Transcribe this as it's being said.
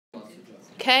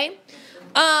Okay?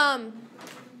 All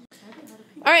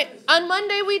right, on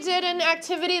Monday we did an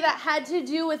activity that had to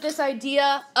do with this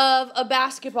idea of a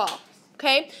basketball,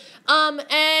 okay?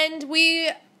 And we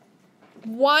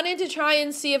wanted to try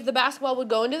and see if the basketball would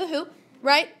go into the hoop,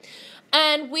 right?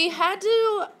 And we had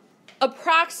to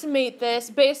approximate this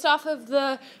based off of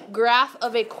the graph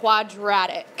of a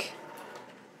quadratic.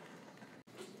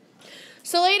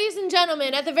 So ladies and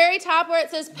gentlemen, at the very top where it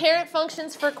says parent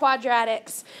functions for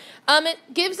quadratics, it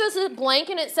gives us a blank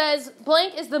and it says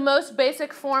blank is the most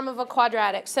basic form of a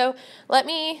quadratic. So let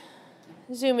me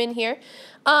zoom in here.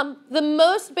 The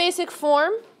most basic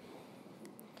form,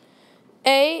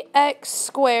 ax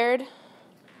squared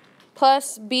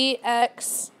plus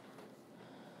bx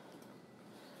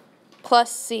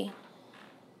plus c.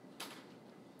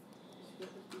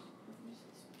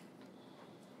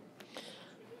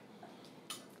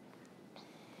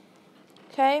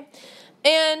 Okay,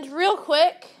 and real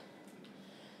quick,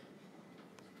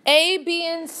 A, B,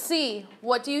 and C,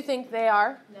 what do you think they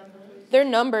are? Numbers. They're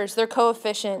numbers, they're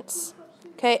coefficients.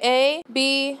 Okay, A,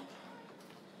 B,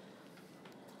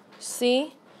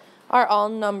 C are all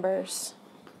numbers.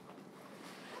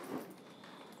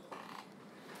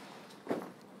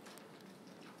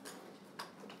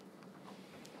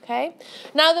 Okay,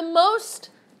 now the most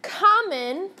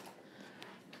common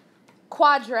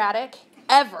quadratic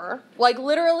ever, like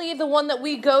literally the one that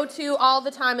we go to all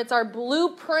the time, it's our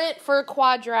blueprint for a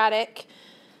quadratic,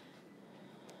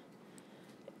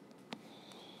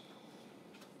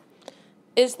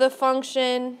 is the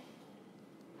function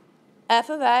f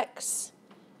of x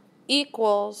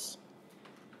equals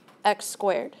x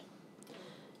squared.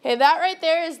 Okay, that right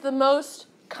there is the most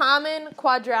common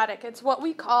quadratic. It's what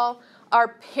we call our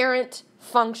parent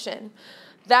function.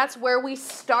 That's where we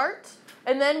start.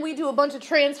 And then we do a bunch of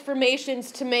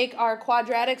transformations to make our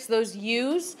quadratics, those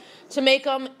u's, to make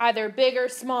them either bigger,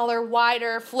 smaller,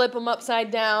 wider, flip them upside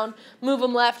down, move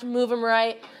them left, move them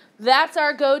right. That's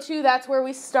our go-to. That's where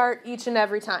we start each and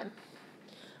every time.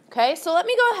 Okay, so let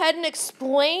me go ahead and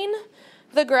explain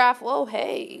the graph. Whoa,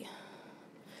 hey.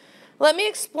 Let me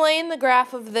explain the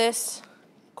graph of this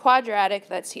quadratic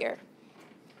that's here.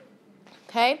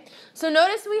 Okay, so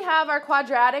notice we have our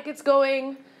quadratic.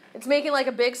 It's making like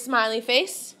a big smiley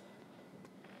face.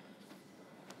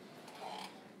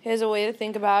 Here's a way to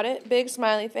think about it. Big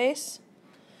smiley face.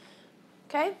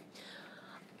 Okay?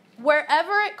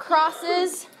 Wherever it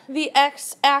crosses the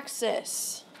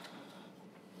x-axis,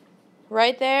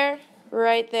 right there,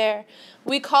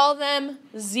 we call them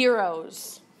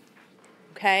zeros.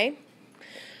 Okay?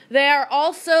 They are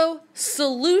also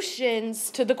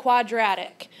solutions to the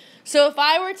quadratic. So if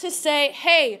I were to say,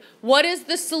 hey, what is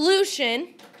the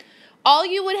solution? All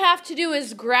you would have to do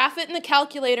is graph it in the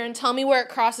calculator and tell me where it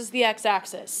crosses the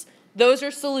x-axis. Those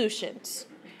are solutions.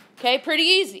 Okay, pretty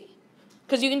easy,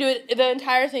 because you can do it, the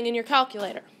entire thing in your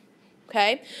calculator.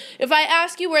 Okay, if I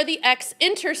ask you where the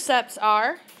x-intercepts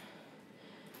are,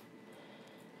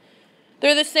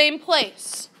 they're the same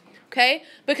place. Okay,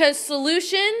 because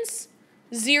solutions,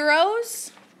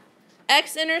 zeros,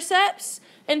 x-intercepts,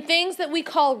 and things that we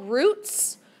call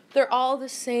roots, they're all the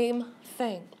same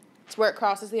thing. It's where it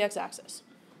crosses the x-axis.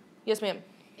 Yes, ma'am?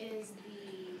 Is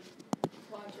the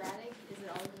quadratic, is it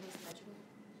always going to be symmetrical?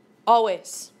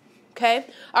 Always. Okay?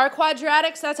 Our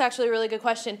quadratics, that's actually a really good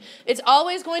question. It's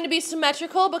always going to be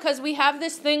symmetrical because we have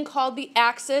this thing called the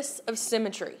axis of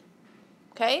symmetry.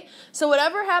 Okay? So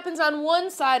whatever happens on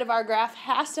one side of our graph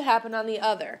has to happen on the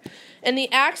other. And the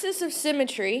axis of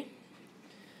symmetry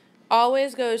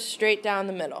always goes straight down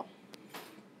the middle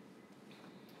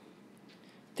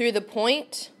through the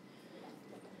point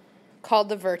called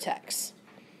the vertex.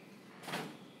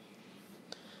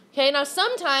 Okay, now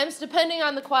sometimes, depending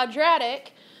on the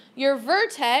quadratic, your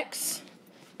vertex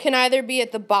can either be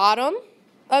at the bottom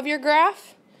of your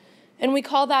graph, and we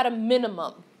call that a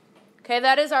minimum. Okay,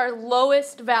 that is our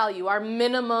lowest value, our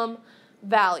minimum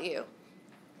value.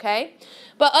 Okay,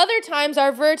 but other times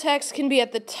our vertex can be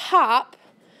at the top,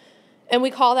 and we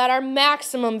call that our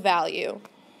maximum value.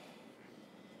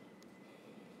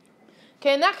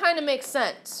 Okay, and that kind of makes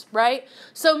sense, right?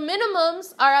 So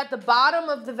minimums are at the bottom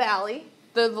of the valley,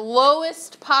 the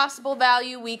lowest possible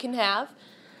value we can have,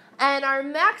 and our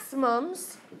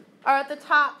maximums are at the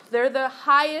top. They're the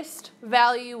highest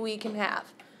value we can have.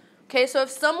 Okay, so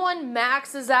if someone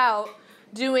maxes out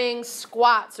doing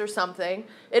squats or something,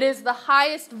 it is the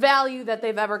highest value that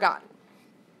they've ever gotten.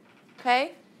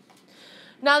 Okay?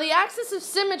 Now the axis of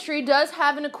symmetry does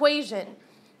have an equation.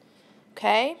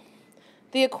 Okay?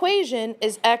 The equation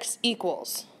is x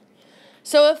equals.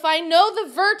 So if I know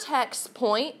the vertex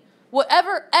point,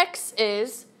 whatever x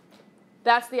is,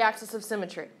 that's the axis of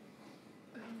symmetry.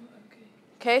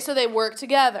 Okay, so they work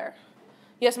together.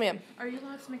 Yes, ma'am. Are you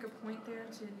allowed to make a point there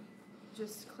to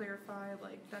just clarify,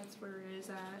 like, that's where it is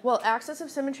at? Well, axis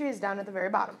of symmetry is down at the very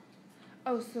bottom.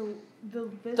 Oh, so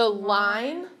this The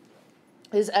line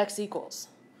is x equals.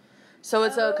 So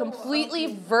it's a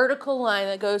completely vertical line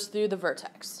that goes through the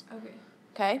vertex. Okay.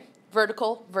 Okay?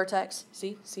 Vertical, vertex.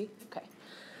 See? Okay.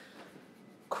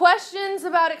 Questions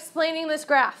about explaining this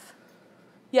graph?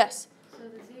 Yes? So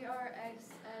the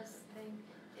ZRXS thing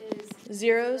is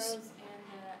Zeros. and the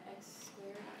x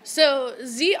squared. So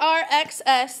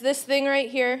ZRXS, this thing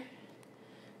right here,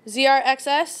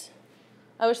 ZRXS,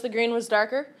 I wish the green was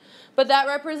darker, but that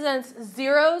represents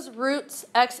zeros, roots,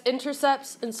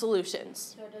 x-intercepts, and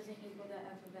solutions. So it doesn't equal that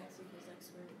f of x equals x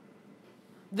squared.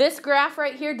 This graph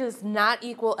right here does not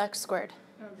equal x squared.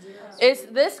 Oh, 0. It's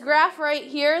this graph right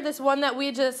here, this one that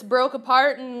we just broke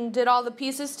apart and did all the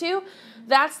pieces to,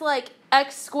 that's like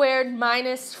x squared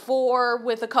minus 4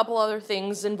 with a couple other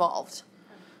things involved.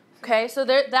 Okay, so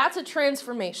that's a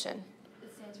transformation.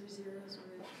 It stands for zeros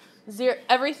or Zero,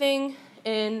 everything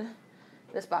in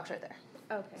this box right there.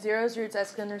 okay. Zeros, roots,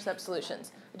 x-intercept,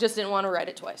 solutions. I just didn't want to write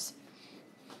it twice.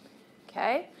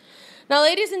 Okay? Now,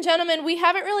 ladies and gentlemen, we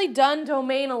haven't really done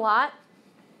domain a lot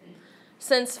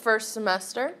since first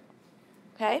semester.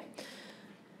 Okay?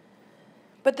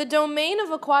 But the domain of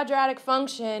a quadratic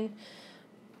function,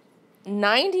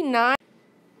 99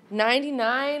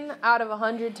 out of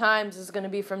 100 times is going to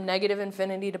be from negative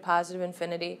infinity to positive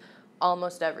infinity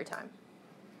almost every time.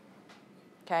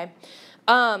 Okay?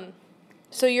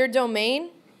 So your domain,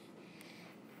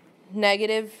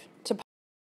 negative to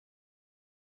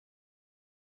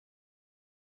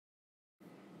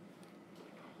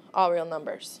all real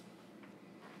numbers.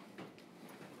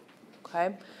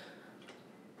 Okay?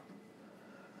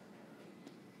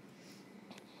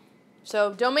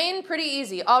 So domain, pretty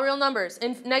easy. All real numbers.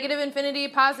 Negative infinity,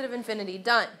 positive infinity.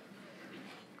 Done.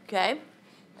 Okay?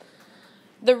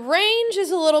 The range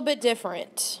is a little bit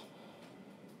different.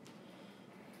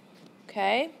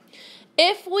 Okay?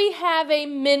 If we have a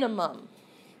minimum,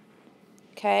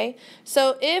 okay?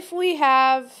 So if we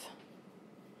have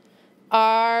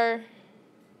our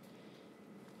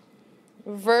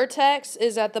vertex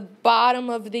is at the bottom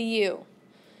of the U,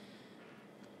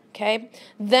 okay?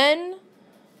 Then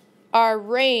our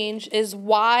range is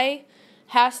y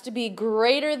has to be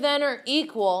greater than or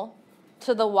equal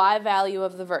to the y value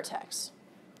of the vertex,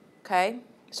 okay?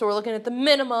 So we're looking at the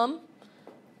minimum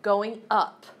going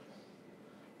up.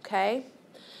 Okay,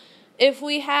 if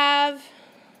we have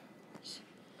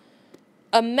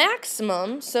a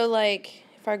maximum, so like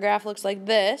if our graph looks like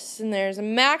this and there's a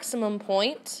maximum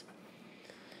point,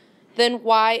 then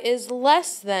y is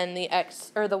less than the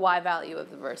x or the y value of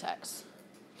the vertex.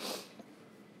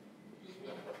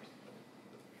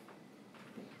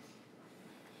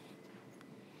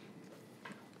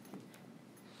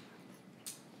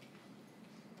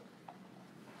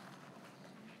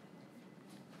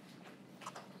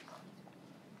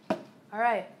 All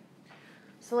right,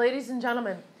 so ladies and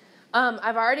gentlemen,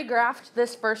 I've already graphed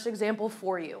this first example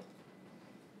for you.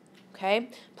 Okay,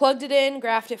 plugged it in,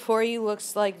 graphed it for you,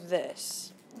 looks like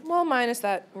this. Well, minus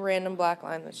that random black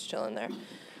line that's chilling there.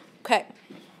 Okay,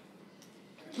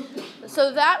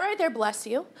 so that right there, bless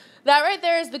you, that right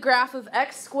there is the graph of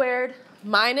x squared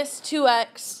minus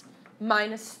 2x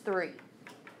minus 3.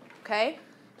 Okay,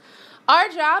 our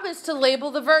job is to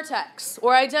label the vertex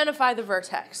or identify the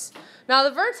vertex. Now,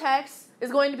 the vertex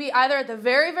is going to be either at the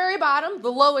very, very bottom,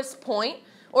 the lowest point,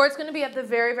 or it's going to be at the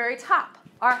very, very top,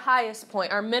 our highest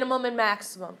point, our minimum and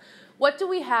maximum. What do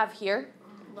we have here?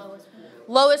 Lowest point.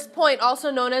 Lowest point, also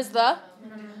known as the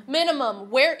minimum.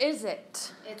 Where is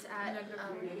it? It's at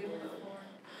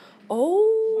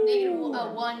Oh.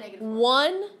 -1, -1.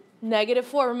 1,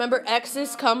 -4. Remember,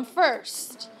 x's come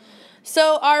first.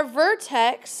 So our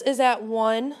vertex is at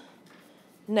 1,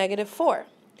 -4.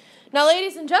 Now,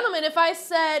 ladies and gentlemen, if I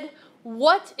said,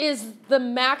 what is the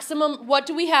maximum? What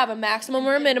do we have, a maximum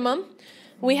or a minimum?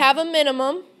 We have a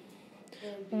minimum.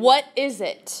 What is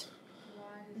it?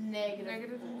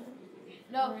 Negative.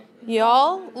 No.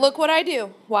 Y'all, look what I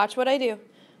do. Watch what I do.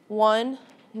 1,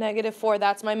 -4.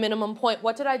 That's my minimum point.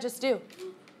 What did I just do?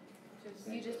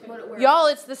 You just put it where Y'all,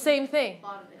 it's the same thing.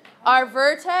 bottom of it. Our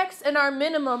vertex and our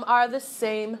minimum are the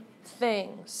same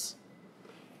things.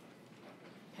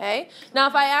 Okay? Now,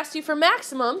 if I asked you for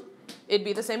maximum, it'd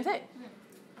be the same thing.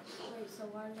 Wait, so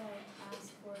why did I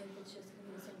ask for it if it's just going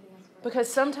to be the same thing as the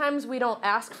Because sometimes we don't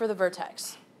ask for the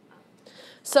vertex.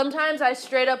 Sometimes I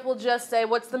straight up will just say,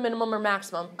 what's the minimum or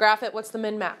maximum? Graph it, what's the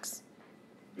min-max?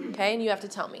 Okay, and you have to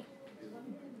tell me.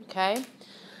 Okay?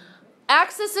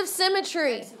 Axis of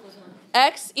symmetry. X equals 1.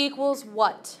 X equals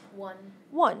what? 1.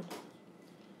 1.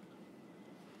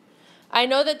 I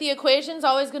know that the equation is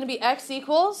always going to be x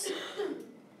equals,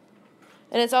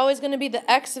 and it's always going to be the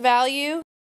x value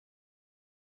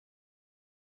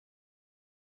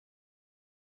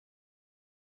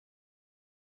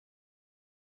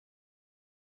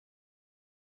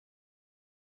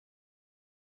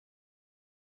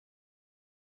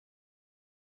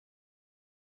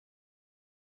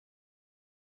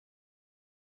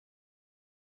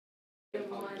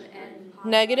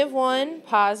 -1,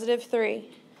 +3.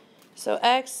 So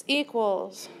x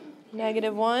equals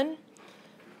 -1,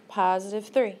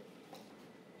 +3.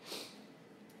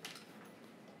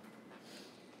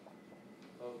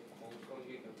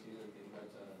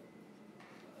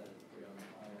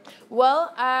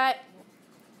 Well, I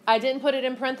didn't put it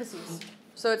in parentheses,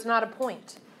 so it's not a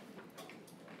point.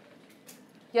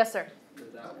 Yes, sir.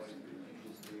 But that one, you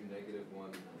just do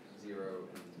 -1, 0,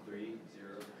 and 3,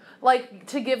 0. Like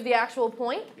to give the actual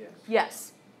point? Yes.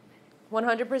 Yes.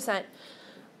 100%.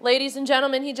 Ladies and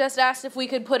gentlemen, he just asked if we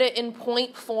could put it in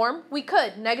point form. We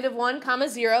could. -1,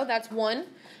 0, that's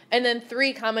 1. And then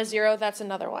 3, 0, that's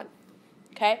another one.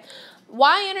 Okay?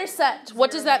 Y-intercept, what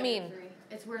does that mean?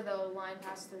 It's where the line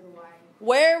passes through the y.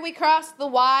 Where we cross the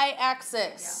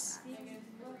y-axis. Yeah.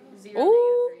 0,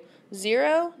 Ooh, -3.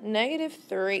 0,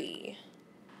 -3.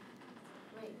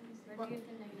 Wait, where'd you get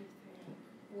the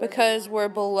 -3? Because we're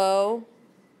below.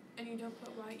 And you don't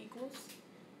put y equals?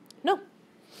 No.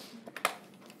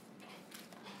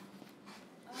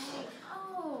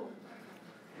 Oh.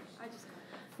 I just got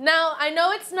it. Now, I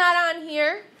know it's not on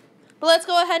here, but let's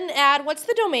go ahead and add. What's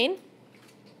the domain?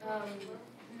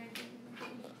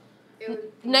 It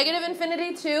would be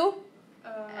 -∞ to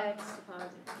x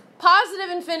positive. positive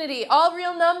infinity, all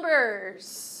real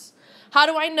numbers. How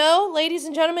do I know? Ladies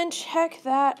and gentlemen, check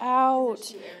that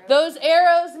out. Those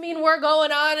arrows mean we're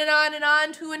going on and on and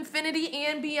on to infinity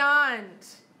and beyond.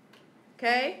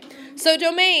 Okay? So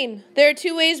domain, there are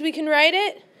two ways we can write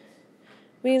it.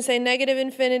 We can say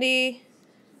 -∞,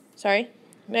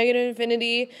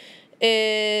 -∞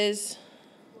 is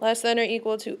less than or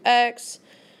equal to x,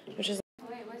 which is,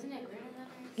 Wait, wasn't it greater than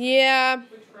x? yeah.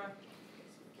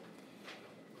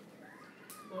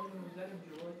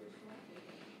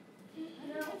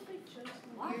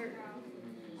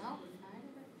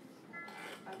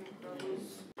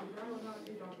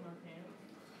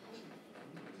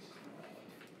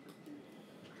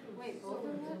 Wait, both of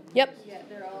them? Yep. Yeah,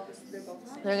 they're both the same.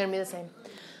 They're going to be the same.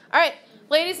 All right,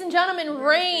 ladies and gentlemen,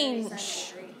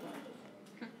 range.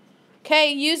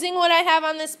 Okay, using what I have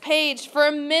on this page for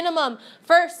a minimum.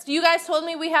 First, you guys told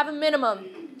me we have a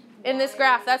minimum in this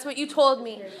graph. That's what you told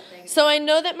me. So I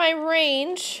know that my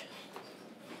range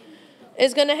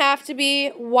is going to have to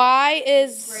be y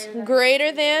is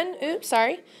greater than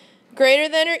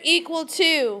or equal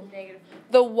to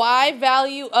the y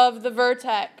value of the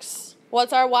vertex.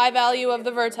 What's our y value of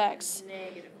the vertex?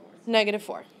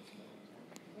 -4.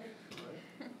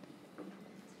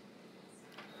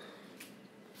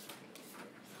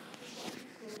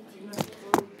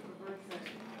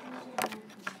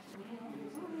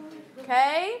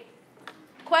 Okay?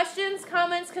 Questions,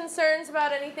 comments, concerns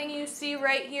about anything you see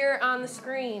right here on the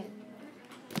screen?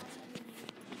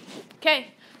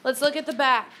 Okay, let's look at the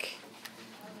back.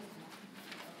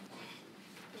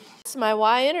 It's my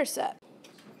y-intercept.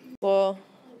 Whoa.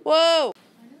 Whoa!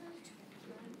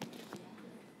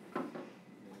 All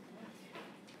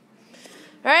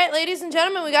right, ladies and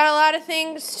gentlemen, we got a lot of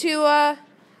things to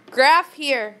graph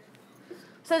here.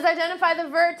 It says identify the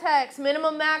vertex,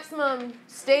 minimum, maximum,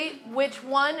 state which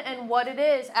one and what it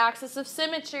is, axis of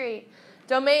symmetry,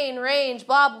 domain, range,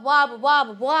 blah, blah, blah, blah, blah,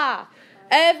 blah, blah.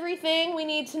 Everything we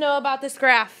need to know about this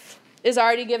graph is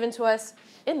already given to us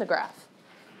in the graph.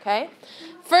 Okay?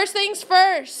 First things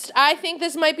first, I think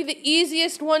this might be the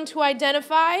easiest one to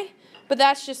identify, but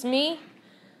that's just me.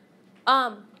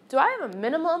 Do I have a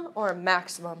minimum or a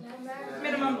maximum?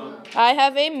 Minimum. I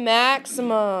have a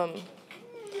maximum.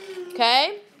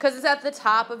 Okay? Because it's at the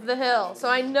top of the hill. So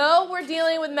I know we're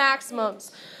dealing with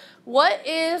maximums. What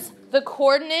is the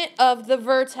coordinate of the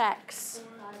vertex?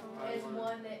 It's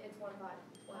 1,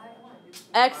 5.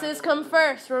 X's come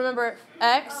first. Remember,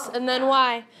 X and then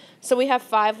Y. So we have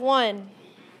 5, 1.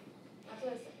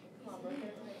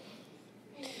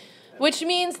 Which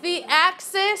means the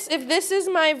axis, if this is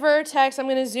my vertex, I'm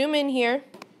going to zoom in here.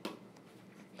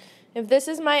 If this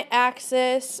is my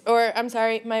axis,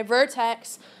 my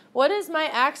vertex, what is my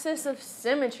axis of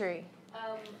symmetry?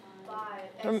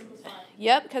 5.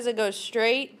 Yep, because it goes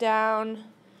straight down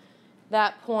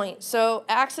that point. So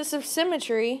axis of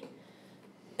symmetry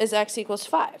is x equals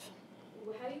 5.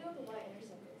 How do you know what the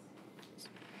y-intercept is?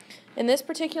 In this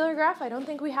particular graph, I don't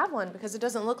think we have one because it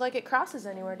doesn't look like it crosses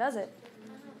anywhere, does it?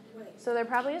 So there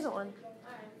probably isn't one.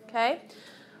 Okay?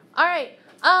 All right.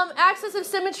 Axis of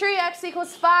symmetry, x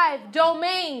equals 5.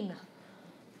 Domain.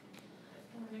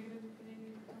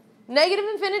 Negative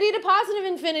infinity to positive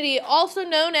infinity, also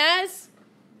known as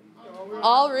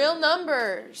all real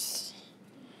numbers.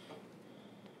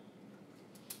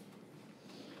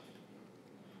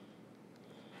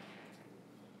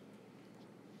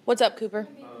 What's up, Cooper?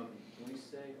 Can we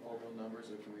say all real numbers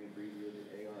or can we abbreviate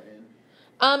it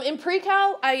ARN? In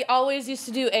pre-cal, I always used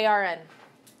to do ARN,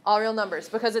 all real numbers,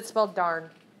 because it's spelled darn.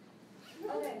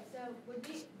 Okay, so would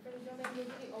we, for the domain, would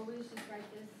we always just write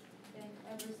this thing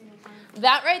every single time?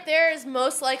 That right there is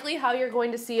most likely how you're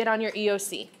going to see it on your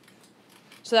EOC.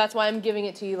 So that's why I'm giving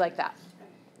it to you like that.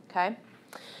 Okay?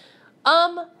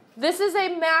 This is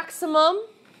a maximum.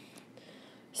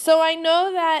 So I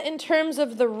know that in terms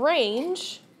of the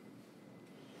range,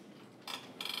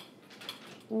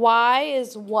 y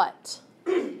is what?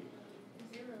 0.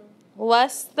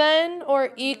 Less than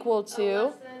or equal to?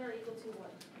 Less than or equal to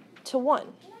what? To 1. How do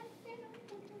you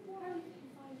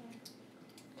find that?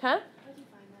 Okay? How do you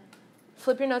find that?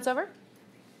 Flip your notes over.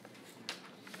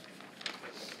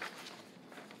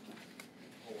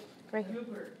 Right here.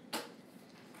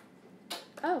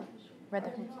 Oh, right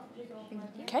there.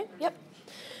 Okay, yep.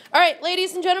 All right,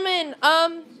 ladies and gentlemen.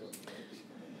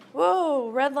 Whoa,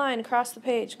 red line across the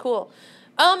page. Cool.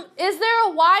 Is there a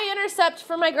y-intercept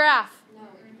for my graph? No.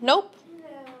 Nope.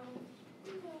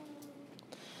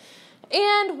 No.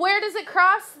 And where does it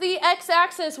cross the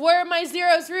x-axis? Where are my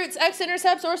zeros, roots,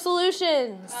 x-intercepts, or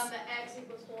solutions? The x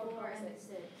equals 4 and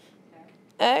 6.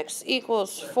 X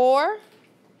equals 4.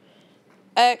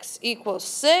 X equals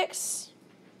 6.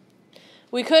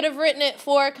 We could have written it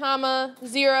 4,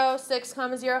 0, 6,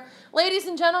 0. Ladies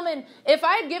and gentlemen, if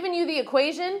I had given you the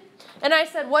equation and I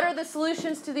said, what are the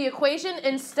solutions to the equation?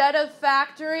 Instead of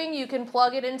factoring, you can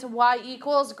plug it into y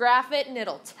equals, graph it, and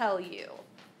it'll tell you.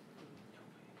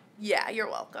 Yeah, you're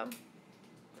welcome.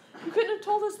 You couldn't have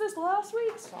told us this last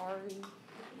week. Sorry.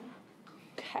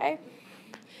 Okay.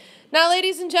 Now,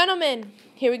 ladies and gentlemen,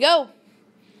 here we go.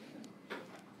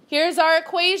 Here's our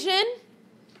equation.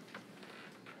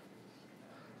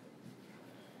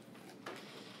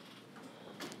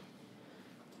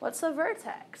 What's the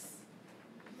vertex?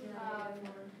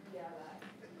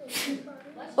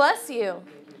 Bless you.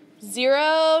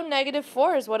 0,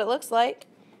 -4 is what it looks like.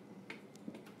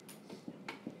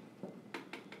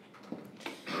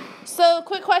 So,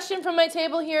 quick question from my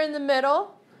table here in the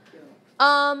middle.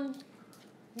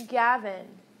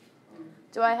 Gavin,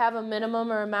 do I have a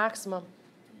minimum or a maximum?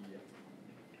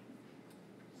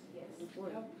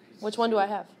 Which one do I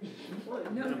have?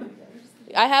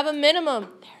 I have a minimum.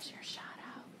 There's your shout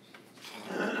out.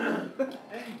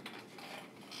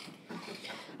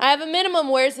 I have a minimum.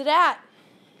 Where's it at?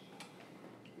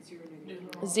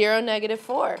 0,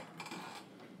 -4.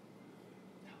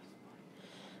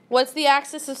 What's the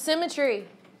axis of symmetry?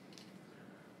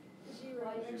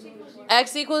 0.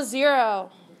 X equals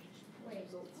 0. Wait,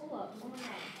 hold up.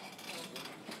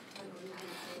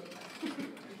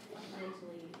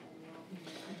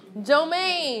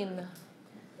 Domain.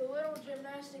 The little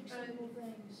gymnastics symbol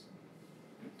things.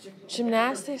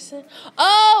 Gymnastics.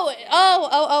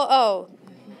 Oh.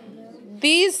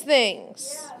 These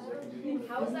things.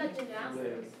 How is that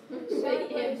gymnastics?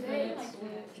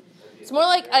 It's more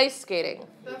like ice skating.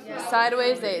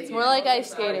 Sideways A. It's more like ice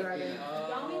skating.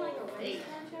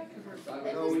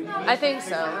 I think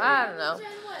so. I don't know.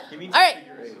 All right.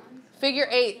 Figure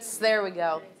eights. There we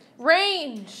go.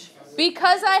 Range.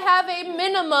 Because I have a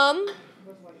minimum,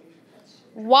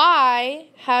 y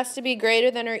has to be greater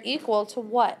than or equal to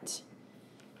what?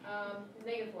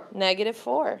 -4.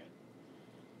 -4.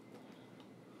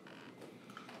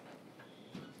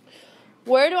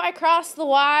 Where do I cross the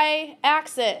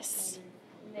y-axis?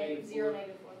 0,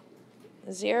 -4.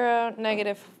 0,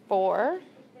 -4,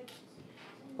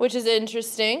 which is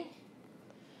interesting.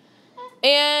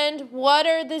 And what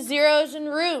are the zeros and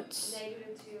roots? -2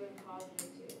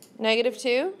 and +2.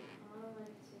 -2?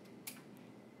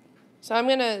 So I'm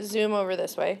going to zoom over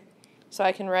this way so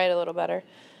I can write a little better.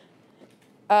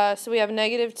 So we have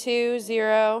 -2,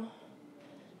 0,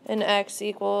 and x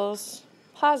equals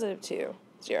 +2,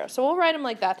 0. So we'll write them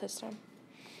like that this time.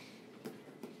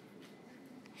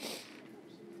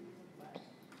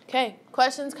 Okay,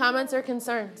 questions, comments, or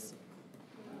concerns?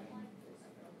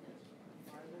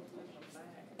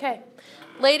 Okay.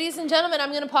 Ladies and gentlemen, I'm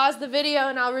going to pause the video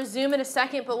and I'll resume in a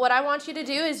second, but what I want you to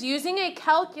do is using a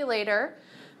calculator,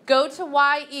 go to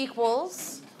y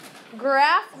equals,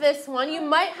 graph this one. You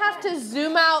might have to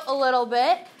zoom out a little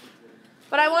bit,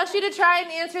 but I want you to try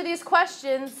and answer these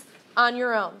questions on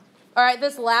your own. All right,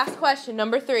 this last question,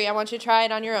 number 3, I want you to try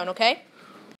it on your own, okay?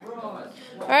 All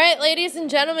right, ladies and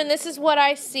gentlemen, this is what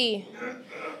I see.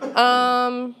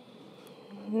 -1,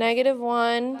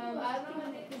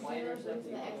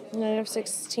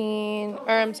 -16,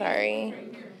 or I'm sorry,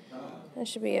 that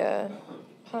should be a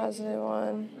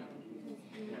 +1.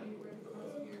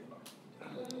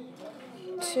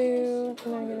 2,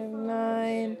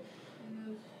 -9,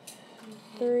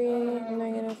 3,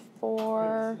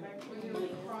 -4,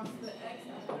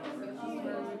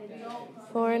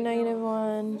 4,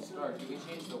 -1,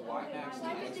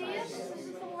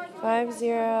 5,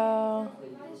 0.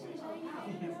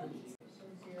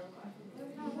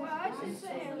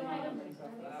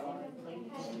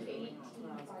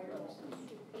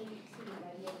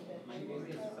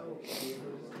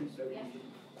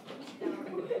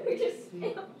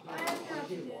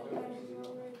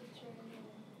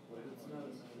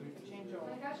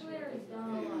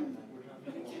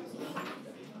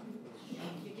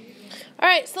 All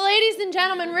right, so ladies and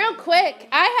gentlemen, real quick,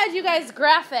 I had you guys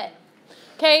graph it.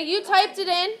 Okay, you typed it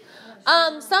in.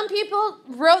 Some people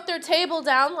wrote their table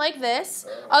down like this.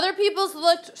 Other people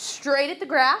looked straight at the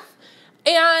graph.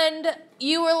 And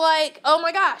you were like, oh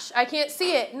my gosh, I can't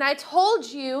see it. And I told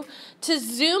you to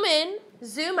zoom in,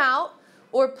 zoom out,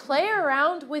 or play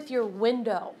around with your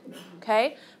window.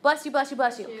 Okay? Bless you, bless you,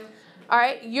 bless you. All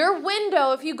right, your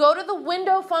window, if you go to the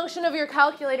window function of your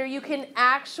calculator, you can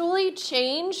actually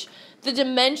change the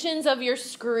dimensions of your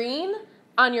screen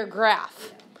on your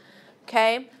graph.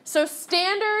 Okay, so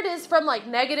standard is from like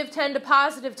 -10 to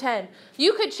 +10.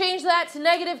 You could change that to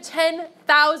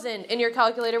 -10,000 and your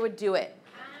calculator would do it.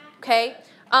 Okay,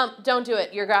 don't do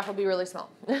it. Your graph will be really small.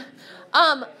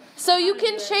 So you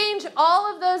can change all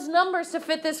of those numbers to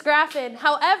fit this graph in.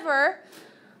 However,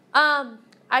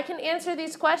 I can answer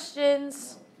these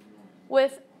questions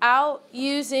without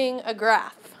using a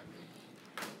graph.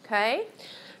 Okay,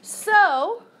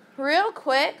 so real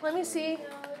quick, let me see.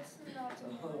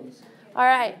 All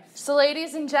right, so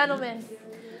ladies and gentlemen,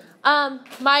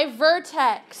 my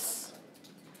vertex,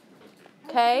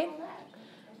 okay,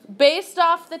 based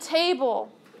off the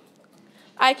table,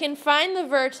 I can find the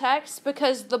vertex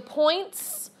because the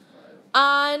points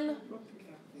on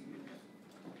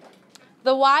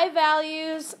the y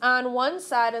values on one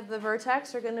side of the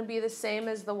vertex are going to be the same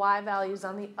as the y values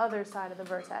on the other side of the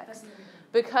vertex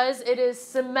because it is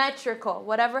symmetrical.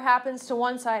 Whatever happens to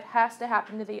one side has to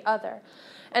happen to the other.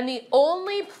 And the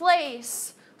only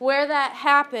place where that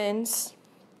happens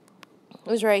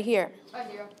is right here.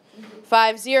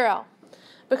 5, 0.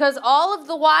 Because all of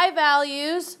the y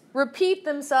values repeat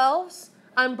themselves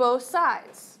on both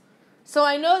sides. So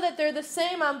I know that they're the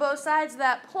same on both sides of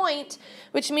that point,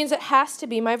 which means it has to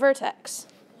be my vertex.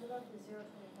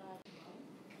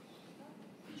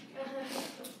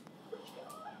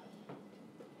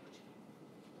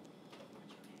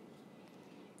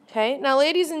 Okay, now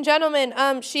ladies and gentlemen,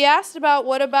 she asked about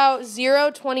what about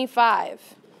 0,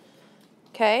 25?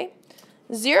 Okay,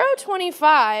 0,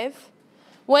 25,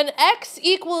 when x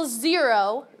equals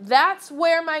 0, that's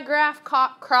where my graph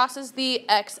crosses the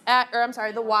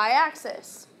the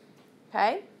y-axis.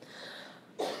 Okay,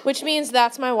 which means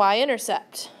that's my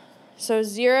y-intercept. So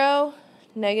 0,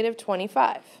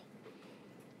 -25.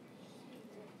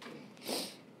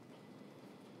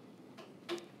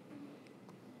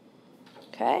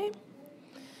 Okay.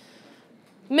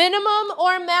 Minimum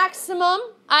or maximum,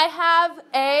 I have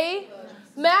a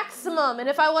maximum. And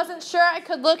if I wasn't sure, I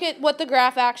could look at what the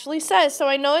graph actually says. So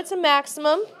I know it's a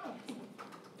maximum.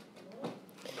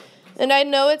 And I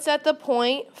know it's at the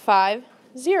point 5,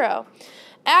 0.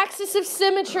 Axis of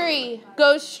symmetry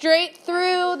goes straight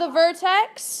through the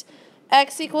vertex.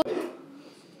 X equals...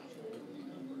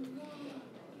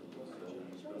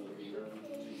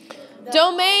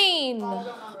 Domain,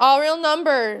 all real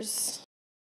numbers.